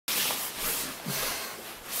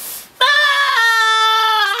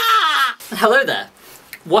Hello there.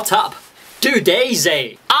 What up?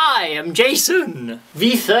 Daisy. I am Jason.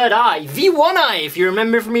 The third eye. The one eye, if you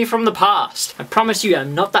remember me from the past. I promise you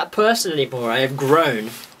I'm not that person anymore. I have grown.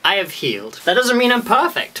 I have healed. That doesn't mean I'm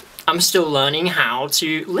perfect. I'm still learning how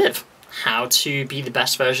to live. How to be the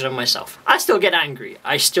best version of myself. I still get angry.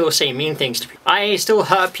 I still say mean things to people. I still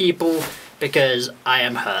hurt people because I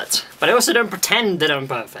am hurt. But I also don't pretend that I'm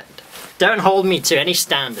perfect. Don't hold me to any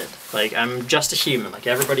standard. Like, I'm just a human like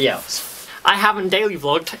everybody else. I haven't daily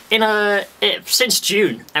vlogged since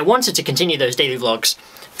June. I wanted to continue those daily vlogs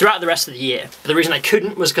throughout the rest of the year, but the reason I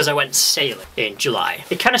couldn't was because I went sailing in July.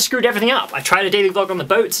 It kind of screwed everything up. I tried a daily vlog on the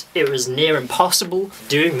boat. It was near impossible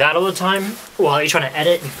doing that all the time while you're trying to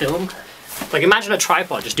edit and film. Like, imagine a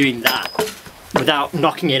tripod just doing that without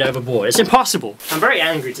knocking it overboard. It's impossible. I'm very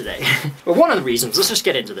angry today. But one of the reasons, let's just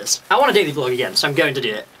get into this. I want a daily vlog again, so I'm going to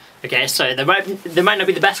do it. Okay, so there might not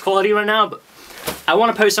be the best quality right now, but I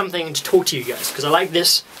want to post something to talk to you guys because I like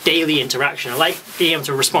this daily interaction. I like being able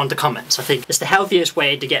to respond to comments. I think it's the healthiest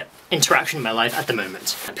way to get interaction in my life at the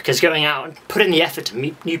moment. Because going out and putting the effort to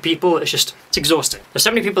meet new people, it's exhausting. There's so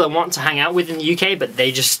many people that want to hang out with in the UK, but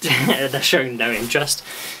they just, they're showing no interest.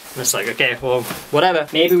 And it's like, okay, well, whatever.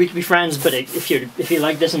 Maybe we could be friends, but if you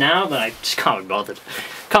like this now, then I just can't be bothered.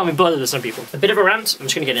 Can't be bothered with some people. A bit of a rant, I'm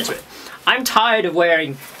just gonna get into it. I'm tired of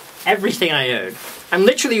wearing everything I own. I'm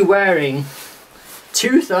literally wearing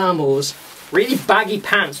 2 thermals, really baggy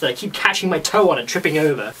pants that I keep catching my toe on and tripping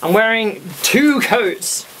over. I'm wearing 2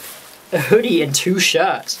 coats, a hoodie and 2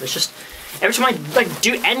 shirts. It's just, every time I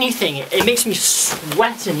do anything, it makes me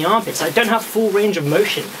sweat in the armpits. I don't have full range of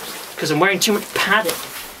motion because I'm wearing too much padding.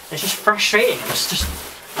 It's just frustrating.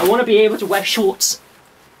 I want to be able to wear shorts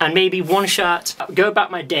and maybe 1 shirt, go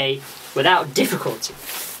about my day without difficulty.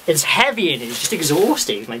 It's heavy and it's just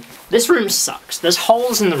exhausting. Like, this room sucks. There's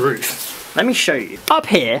holes in the roof. Let me show you. Up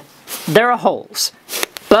here, there are holes.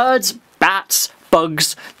 Birds, bats,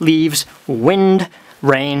 bugs, leaves, wind,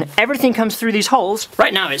 rain, everything comes through these holes.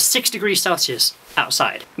 Right now it's 6 degrees Celsius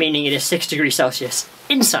outside, meaning it is 6 degrees Celsius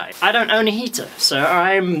inside. I don't own a heater, so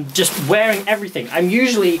I'm just wearing everything. I'm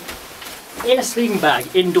usually in a sleeping bag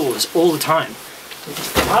indoors all the time. I'm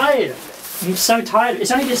just tired of it. I'm so tired. It's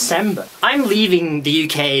only December. I'm leaving the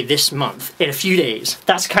UK this month in a few days.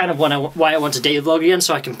 That's kind of why I want to daily vlog again,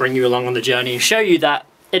 so I can bring you along on the journey and show you that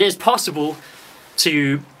it is possible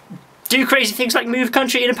to do crazy things like move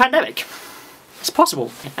country in a pandemic. It's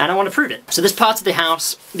possible, and I want to prove it. So this part of the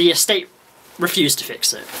house, the estate refused to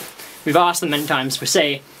fix it. We've asked them many times. We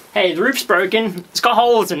say, hey, the roof's broken, it's got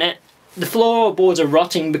holes in it, the floorboards are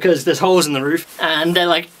rotting because there's holes in the roof, and they're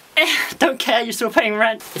like, don't care, you're still paying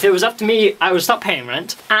rent. If it was up to me, I would stop paying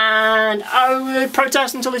rent, and I would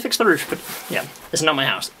protest until they fix the roof. But yeah, it's not my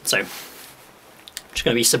house, so I'm just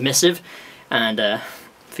gonna be submissive and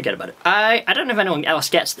forget about it. I don't know if anyone else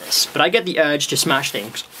gets this, but I get the urge to smash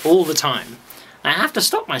things all the time. I have to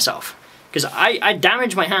stop myself, because I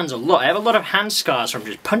damage my hands a lot. I have a lot of hand scars from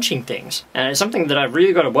just punching things, and it's something that I've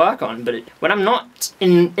really got to work on, but when I'm not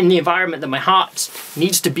in the environment that my heart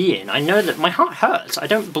needs to be in, I know that my heart hurts. I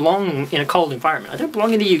don't belong in a cold environment. I don't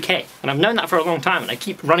belong in the UK, and I've known that for a long time, and I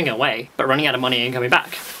keep running away, but running out of money and coming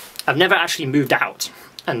back. I've never actually moved out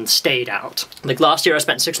and stayed out. Like last year I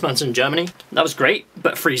spent 6 months in Germany. That was great,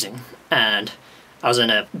 but freezing, and I was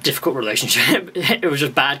in a difficult relationship. It was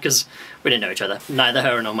just bad because we didn't know each other. Neither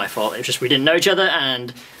her nor my fault. It was just we didn't know each other,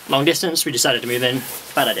 and long distance, we decided to move in.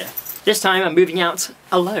 Bad idea. This time I'm moving out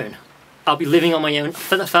alone. I'll be living on my own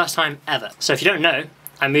for the first time ever. So if you don't know,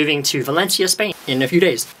 I'm moving to Valencia, Spain in a few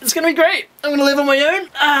days. It's gonna be great. I'm gonna live on my own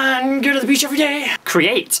and go to the beach every day.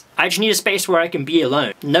 Create. I just need a space where I can be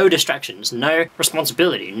alone. No distractions, no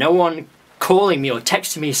responsibility, no one calling me or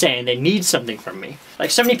texting me saying they need something from me. Like,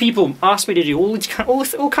 so many people ask me to do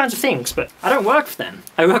all kinds of things, but I don't work for them.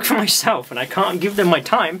 I work for myself, and I can't give them my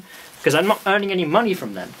time because I'm not earning any money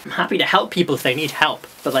from them. I'm happy to help people if they need help,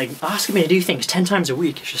 but like asking me to do things 10 times a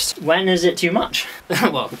week, it's just, when is it too much?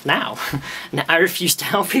 Well, now. Now I refuse to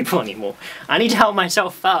help people anymore. I need to help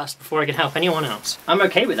myself first before I can help anyone else. I'm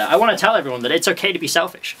okay with that. I want to tell everyone that it's okay to be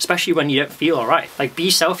selfish, especially when you don't feel alright. Like, be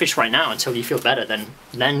selfish right now until you feel better,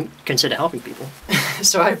 then consider helping people.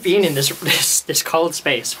 So I've been in this cold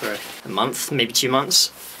space for a month, maybe 2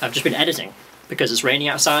 months. I've just been editing. Because it's raining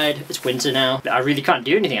outside, it's winter now, I really can't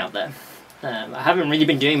do anything out there. I haven't really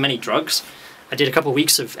been doing many drugs. I did a couple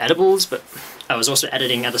weeks of edibles, but I was also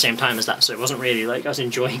editing at the same time as that, so it wasn't really like I was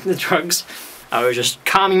enjoying the drugs. I was just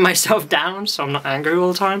calming myself down so I'm not angry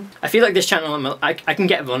all the time. I feel like this channel, I can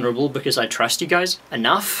get vulnerable because I trust you guys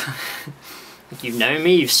enough. You've known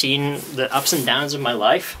me, you've seen the ups and downs of my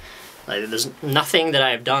life, Like, there's nothing that I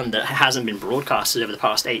have done that hasn't been broadcasted over the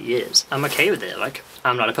past 8 years. I'm okay with it. Like,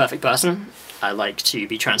 I'm not a perfect person. I like to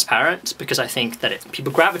be transparent because I think that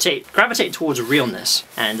people gravitate towards realness.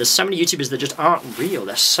 And there's so many YouTubers that just aren't real.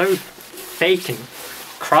 They're so fake and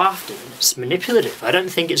crafted and it's manipulative. I don't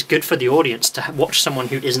think it's good for the audience to watch someone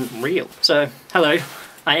who isn't real. So, hello,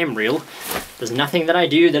 I am real. There's nothing that I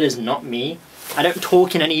do that is not me. I don't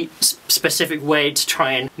talk in any specific way to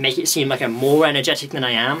try and make it seem like I'm more energetic than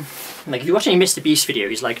I am. Like, if you watch any Mr. Beast video,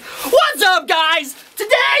 he's like, "What's up, guys?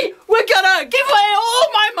 Today, we're gonna give away all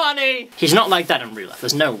my money!" He's not like that in real life,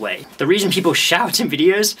 there's no way. The reason people shout in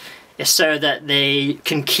videos is so that they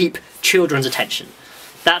can keep children's attention.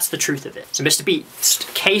 That's the truth of it. So Mr. Beast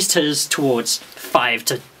caters towards 5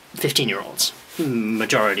 to 15-year-olds.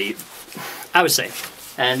 Majority, I would say.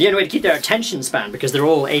 And the only way to keep their attention span, because they're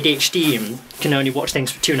all ADHD and can only watch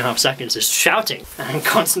things for 2.5 seconds, is shouting and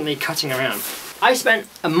constantly cutting around. I spent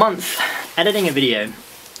a month editing a video,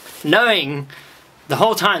 knowing the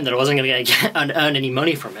whole time that I wasn't going to get and earn any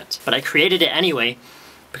money from it. But I created it anyway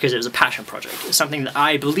because it was a passion project. It's something that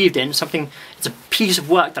I believed in, it's a piece of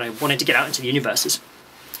work that I wanted to get out into the universe. It's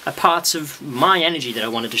a part of my energy that I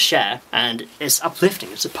wanted to share, and it's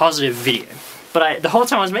uplifting, it's a positive video. But the whole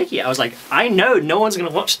time I was making it, I was like, I know no one's going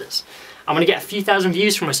to watch this. I'm going to get a few thousand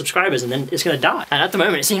views from my subscribers and then it's going to die. And at the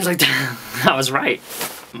moment it seems like I was right.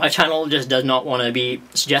 My channel just does not want to be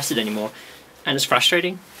suggested anymore. And it's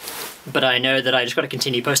frustrating. But I know that I just got to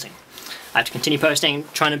continue posting. I have to continue posting,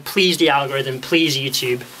 trying to please the algorithm, please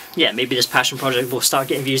YouTube. Yeah, maybe this passion project will start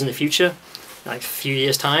getting views in the future. Like a few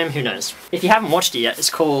years time, who knows. If you haven't watched it yet, it's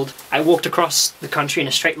called I Walked Across the Country in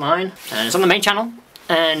a Straight Line. And it's on the main channel.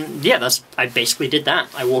 And yeah, I basically did that.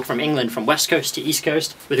 I walked from England, from West Coast to East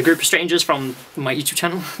Coast, with a group of strangers from my YouTube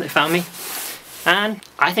channel. They found me. And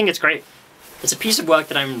I think it's great. It's a piece of work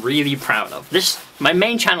that I'm really proud of. My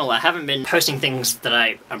main channel, I haven't been posting things that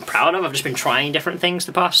I'm proud of. I've just been trying different things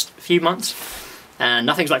the past few months. And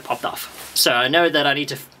nothing's like popped off. So I know that I need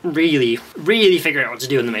to really, really figure out what to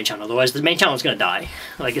do on the main channel. Otherwise the main channel is going to die.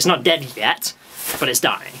 Like, it's not dead yet, but it's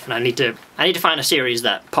dying. And I need to find a series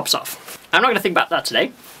that pops off. I'm not going to think about that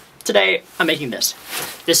today. Today, I'm making this.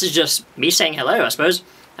 This is just me saying hello, I suppose,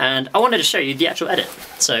 and I wanted to show you the actual edit.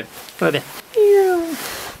 So, go over here.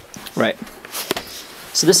 Right.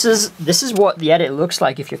 So this is what the edit looks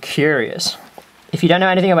like if you're curious. If you don't know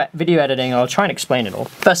anything about video editing, I'll try and explain it all.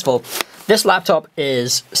 First of all, this laptop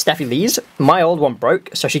is Steffi Lee's. My old one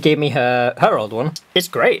broke, so she gave me her old one. It's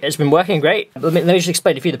great, it's been working great. Let me just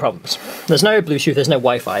explain a few of the problems. There's no Bluetooth, there's no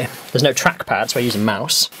Wi-Fi, there's no trackpad, so I use a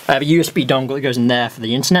mouse. I have a USB dongle that goes in there for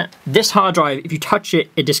the internet. This hard drive, if you touch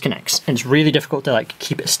it, it disconnects, and it's really difficult to like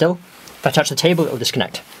keep it still. If I touch the table, it'll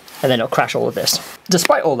disconnect, and then it'll crash all of this.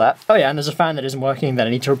 Despite all that, oh yeah, and there's a fan that isn't working that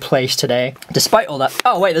I need to replace today. Despite all that,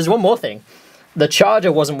 oh wait, there's one more thing. The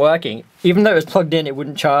charger wasn't working. Even though it was plugged in, it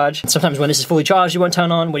wouldn't charge. Sometimes when this is fully charged, it won't turn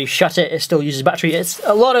on. When you shut it, it still uses battery. It's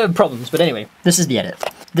a lot of problems, but anyway, this is the edit.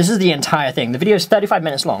 This is the entire thing. The video is 35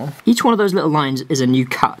 minutes long. Each one of those little lines is a new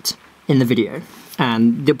cut in the video,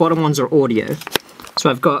 and the bottom ones are audio. So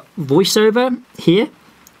I've got voiceover here,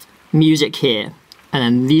 music here, and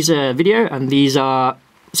then these are video, and these are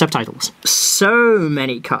subtitles. So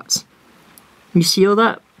many cuts. You see all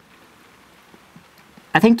that?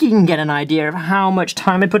 I think you can get an idea of how much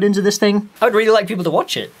time I put into this thing. I would really like people to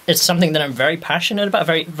watch it. It's something that I'm very passionate about,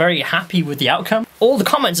 very, very happy with the outcome. All the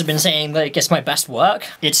comments have been saying like it's my best work.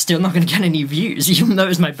 It's still not going to get any views, even though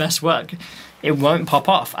it's my best work. It won't pop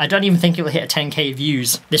off. I don't even think it will hit 10k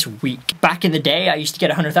views this week. Back in the day, I used to get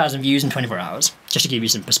 100,000 views in 24 hours. Just to give you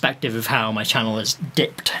some perspective of how my channel has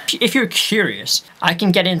dipped. If you're curious, I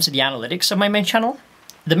can get into the analytics of my main channel.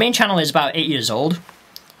 The main channel is about 8 years old.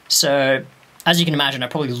 So, as you can imagine,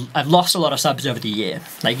 I've lost a lot of subs over the year.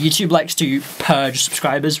 Like, YouTube likes to purge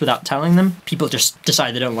subscribers without telling them. People just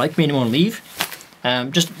decide they don't like me and want to leave.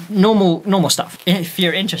 Just normal stuff. If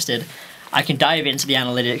you're interested, I can dive into the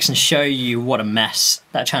analytics and show you what a mess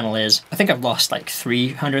that channel is. I think I've lost like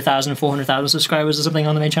 300,000, 400,000 subscribers or something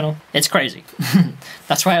on the main channel. It's crazy.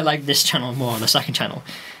 That's why I like this channel more than the second channel.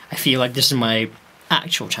 I feel like this is my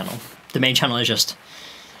actual channel. The main channel is just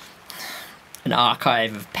an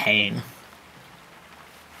archive of pain.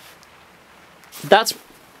 That's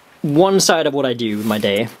one side of what I do with my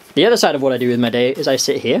day. The other side of what I do with my day is I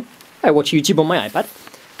sit here, I watch YouTube on my iPad,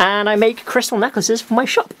 and I make crystal necklaces for my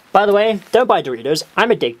shop. By the way, don't buy Doritos. I'm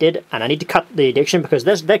addicted, and I need to cut the addiction because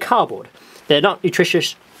they're cardboard. They're not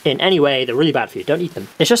nutritious in any way. They're really bad for you. Don't eat them.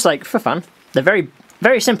 It's just like for fun. They're very,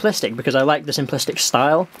 very simplistic because I like the simplistic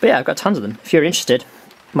style. But yeah, I've got tons of them. If you're interested,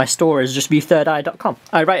 my store is just viewthirdeye.com.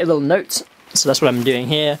 I write a little note, so that's what I'm doing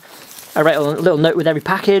here. I write a little note with every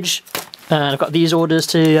package. And I've got these orders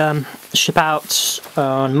to ship out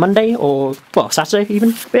on Monday or, well, Saturday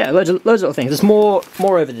even. But yeah, loads of little things. There's more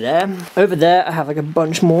over there. Over there, I have like a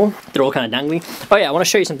bunch more. They're all kind of dangly. Oh yeah, I want to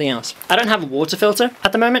show you something else. I don't have a water filter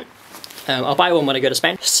at the moment. I'll buy one when I go to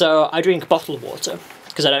Spain. So I drink bottled water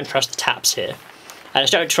because I don't trust the taps here. I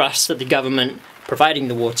just don't trust that the government providing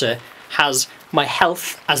the water has my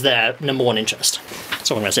health as their #1 interest.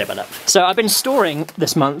 That's all I'm going to say about that. So I've been storing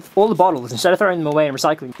this month all the bottles, instead of throwing them away and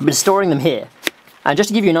recycling, I've been storing them here. And just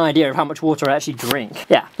to give you an idea of how much water I actually drink,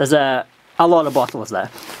 yeah, there's a lot of bottles there.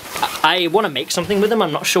 I want to make something with them.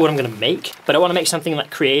 I'm not sure what I'm going to make, but I want to make something like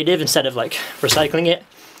creative instead of like recycling it,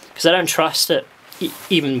 because I don't trust that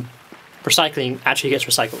even recycling actually gets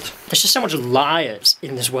recycled. There's just so much liars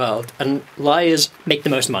in this world, and liars make the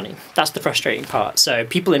most money. That's the frustrating part. So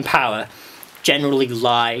people in power generally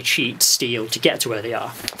lie, cheat, steal to get to where they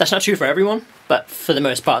are. That's not true for everyone, but for the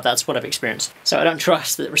most part, that's what I've experienced. So I don't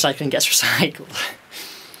trust that recycling gets recycled.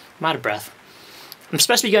 I'm out of breath. I'm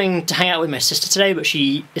supposed to be going to hang out with my sister today, but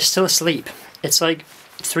she is still asleep. It's like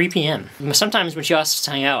 3 p.m. Sometimes when she asks us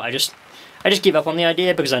to hang out, I just give up on the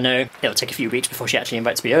idea because I know it'll take a few weeks before she actually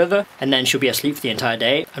invites me over, and then she'll be asleep for the entire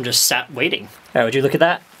day. I'm just sat waiting. Oh, would you look at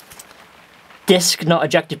that? Disc not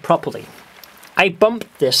ejected properly. I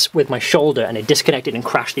bumped this with my shoulder and it disconnected and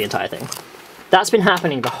crashed the entire thing. That's been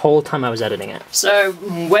happening the whole time I was editing it. So,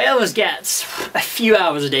 Wales gets a few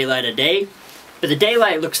hours of daylight a day, but the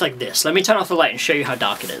daylight looks like this. Let me turn off the light and show you how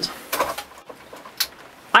dark it is.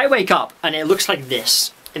 I wake up and it looks like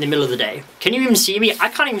this in the middle of the day. Can you even see me? I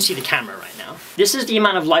can't even see the camera right now. This is the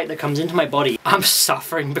amount of light that comes into my body. I'm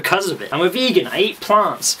suffering because of it. I'm a vegan, I eat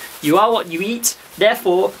plants. You are what you eat,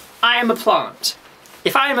 therefore I am a plant.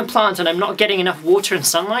 If I am a plant and I'm not getting enough water and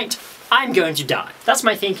sunlight, I'm going to die. That's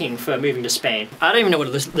my thinking for moving to Spain. I don't even know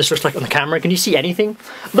what this looks like on the camera. Can you see anything?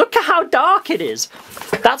 Look at how dark it is.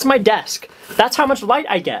 That's my desk. That's how much light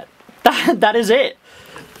I get. That is it.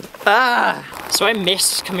 So I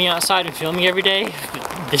miss coming outside and filming every day.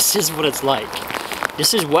 This is what it's like.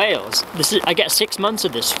 This is Wales. I get 6 months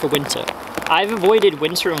of this for winter. I've avoided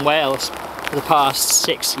winter in Wales for the past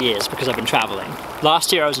 6 years because I've been traveling.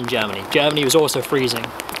 Last year I was in Germany. Germany was also freezing.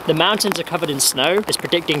 The mountains are covered in snow. It's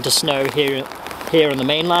predicting to snow here on the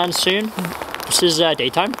mainland soon. This is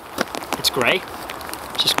daytime. It's grey.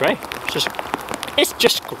 It's just grey. It's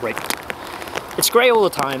just great. It's grey all the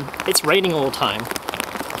time. It's raining all the time.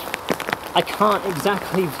 I can't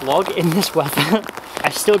exactly vlog in this weather. I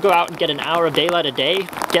still go out and get an hour of daylight a day,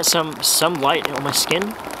 get some light on my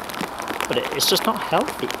skin, but it's just not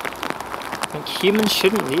healthy. Like, humans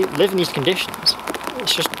shouldn't live in these conditions.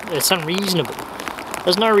 It's unreasonable.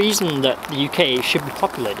 There's no reason that the UK should be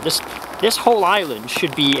populated. This whole island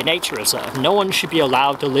should be a nature reserve. No one should be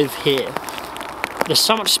allowed to live here. There's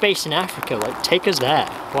so much space in Africa, like, take us there.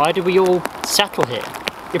 Why do we all settle here?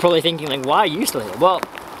 You're probably thinking, like, why are you still here? Well,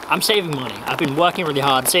 I'm saving money. I've been working really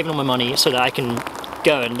hard, saving all my money so that I can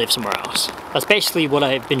go and live somewhere else. That's basically what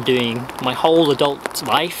I've been doing my whole adult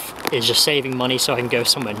life, is just saving money so I can go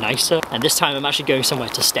somewhere nicer. And this time I'm actually going somewhere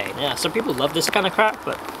to stay. Yeah, some people love this kind of crap,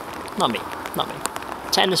 but not me, not me.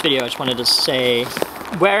 To end this video, I just wanted to say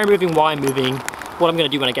where I'm moving, why I'm moving, what I'm gonna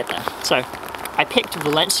do when I get there. So, I picked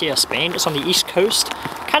Valencia, Spain. It's on the east coast,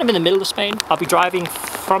 kind of in the middle of Spain. I'll be driving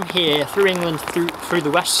from here through England, through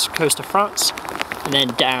the west coast of France, and then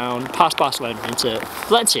down past Barcelona into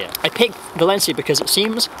Valencia. I picked Valencia because it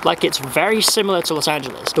seems like it's very similar to Los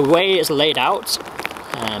Angeles. The way it's laid out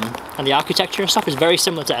and the architecture and stuff is very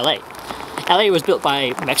similar to LA. LA was built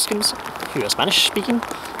by Mexicans who are Spanish speaking,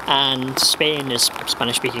 and Spain is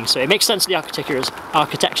Spanish speaking, so it makes sense the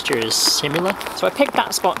architecture is similar. So I picked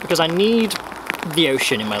that spot because I need the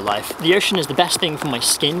ocean in my life. The ocean is the best thing for my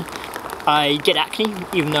skin. I get acne,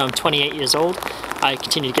 even though I'm 28 years old. I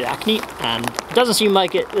continue to get acne, and it doesn't seem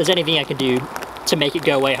like there's anything I can do to make it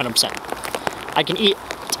go away 100%. I can eat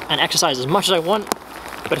and exercise as much as I want,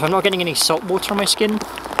 but if I'm not getting any salt water on my skin,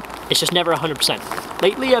 it's just never 100%.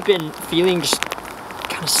 Lately I've been feeling just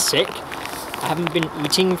kind of sick. I haven't been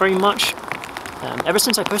eating very much. Ever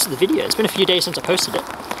since I posted the video, it's been a few days since I posted it,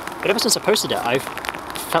 but ever since I posted it, I've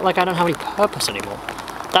felt like I don't have any purpose anymore.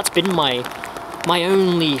 That's been my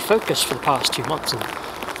only focus for the past 2 months, and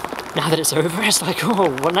now that it's over, it's like, oh,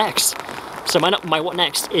 what next? So my what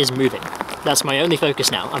next is moving. That's my only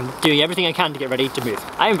focus now. I'm doing everything I can to get ready to move.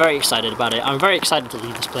 I am very excited about it. I'm very excited to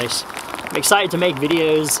leave this place. I'm excited to make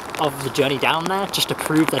videos of the journey down there, just to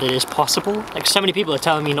prove that it is possible. Like, so many people are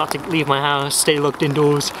telling me not to leave my house, stay locked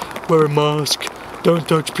indoors, wear a mask, don't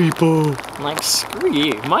touch people. I'm like, screw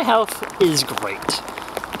you, my health is great.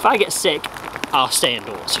 If I get sick, I'll stay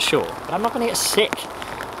indoors, sure, but I'm not gonna get sick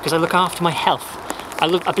because I look after my health.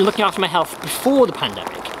 I've been looking after my health before the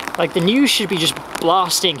pandemic. Like, the news should be just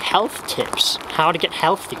blasting health tips, how to get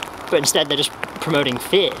healthy, but instead they're just promoting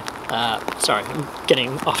fear. Sorry, I'm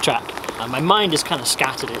getting off track. My mind is kind of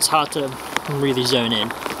scattered, it's hard to really zone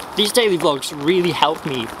in. These daily vlogs really help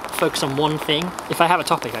me focus on one thing. If I have a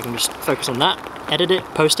topic, I can just focus on that, edit it,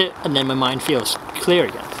 post it, and then my mind feels clear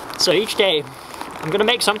again. So each day, I'm gonna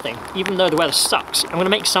make something, even though the weather sucks. I'm gonna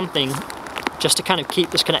make something just to kind of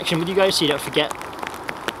keep this connection with you guys so you don't forget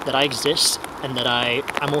that I exist and that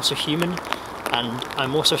I'm also human and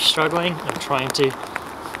I'm also struggling. I'm trying to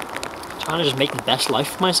just make the best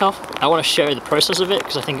life for myself. I want to show the process of it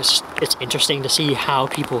because I think it's interesting to see how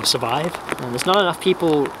people survive. And there's not enough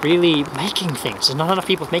people really making things. There's not enough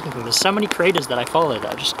people making things. There's so many creators that I follow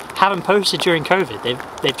that just haven't posted during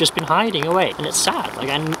COVID. They've just been hiding away, and it's sad. Like,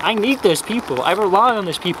 I need those people. I rely on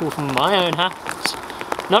those people for my own happiness.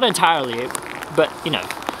 Not entirely, but you know,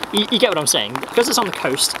 you get what I'm saying. Because it's on the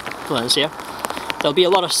coast, Valencia, there'll be a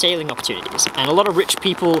lot of sailing opportunities, and a lot of rich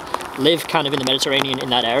people live kind of in the Mediterranean in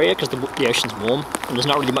that area because the ocean's warm and there's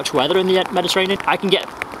not really much weather in the Mediterranean. I can get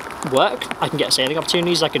work, I can get sailing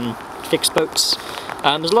opportunities, I can fix boats.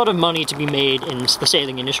 There's a lot of money to be made in the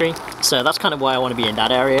sailing industry, so that's kind of why I want to be in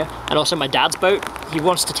that area. And also my dad's boat, he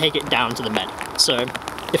wants to take it down to the Med. So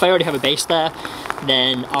if I already have a base there,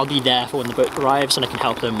 then I'll be there for when the boat arrives and I can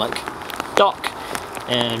help them like dock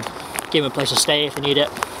and give them a place to stay if they need it.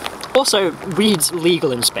 Also, weed's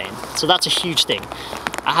legal in Spain, so that's a huge thing.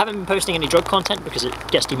 I haven't been posting any drug content because it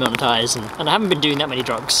gets demonetized, and I haven't been doing that many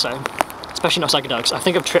drugs, so especially not psychedelics. I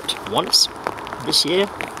think I've tripped once this year.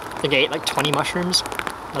 I think I ate like 20 mushrooms.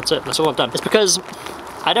 That's it, that's all I've done. It's because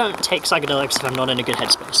I don't take psychedelics if I'm not in a good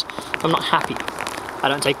headspace. If I'm not happy, I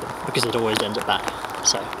don't take them because it always ends up bad.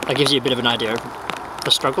 So that gives you a bit of an idea of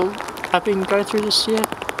the struggle I've been going through this year.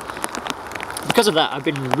 Because of that, I've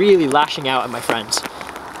been really lashing out at my friends.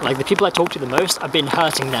 Like, the people I talk to the most, I've been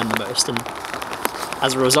hurting them the most, and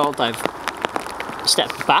as a result I've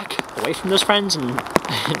stepped back away from those friends and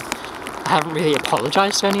I haven't really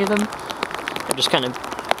apologized to any of them. I'm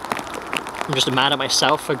just mad at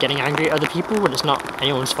myself for getting angry at other people when it's not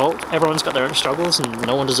anyone's fault. Everyone's got their own struggles and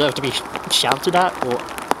no one deserves to be shouted at or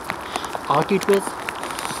argued with.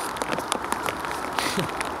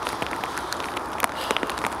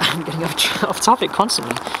 I'm getting off topic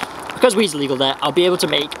constantly. Because weed's illegal there, I'll be able to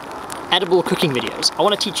make edible cooking videos. I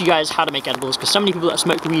want to teach you guys how to make edibles because so many people that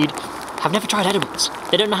smoke weed have never tried edibles.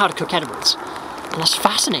 They don't know how to cook edibles. And that's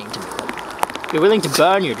fascinating to me. You're willing to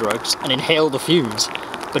burn your drugs and inhale the fumes,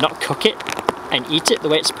 but not cook it and eat it the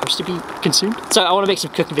way it's supposed to be consumed. So I want to make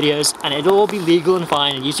some cooking videos and it'll all be legal and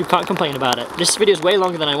fine and YouTube can't complain about it. This video is way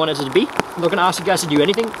longer than I wanted it to be. I'm not going to ask you guys to do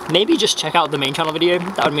anything. Maybe just check out the main channel video.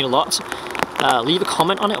 That would mean a lot. Leave a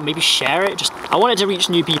comment on it or maybe share it. I want it to reach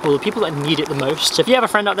new people, the people that need it the most. So if you have a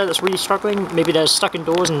friend out there that's really struggling, maybe they're stuck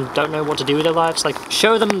indoors and don't know what to do with their lives, like,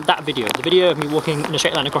 show them that video, the video of me walking in a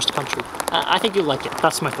straight line across the country. I think you'll like it.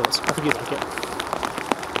 That's my thoughts. I think you'll like it.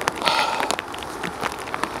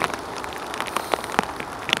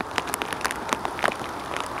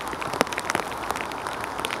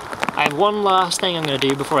 I have one last thing I'm going to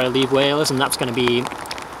do before I leave Wales, and that's going to be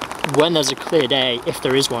when there's a clear day, if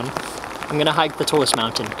there is one. I'm gonna hike the tallest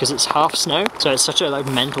mountain because it's half snow, so it's such a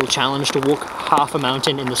mental challenge to walk half a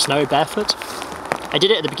mountain in the snow barefoot. I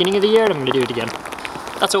did it at the beginning of the year and I'm gonna do it again.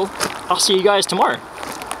 That's all. I'll see you guys tomorrow.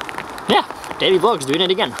 Yeah, daily vlogs, doing it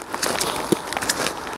again.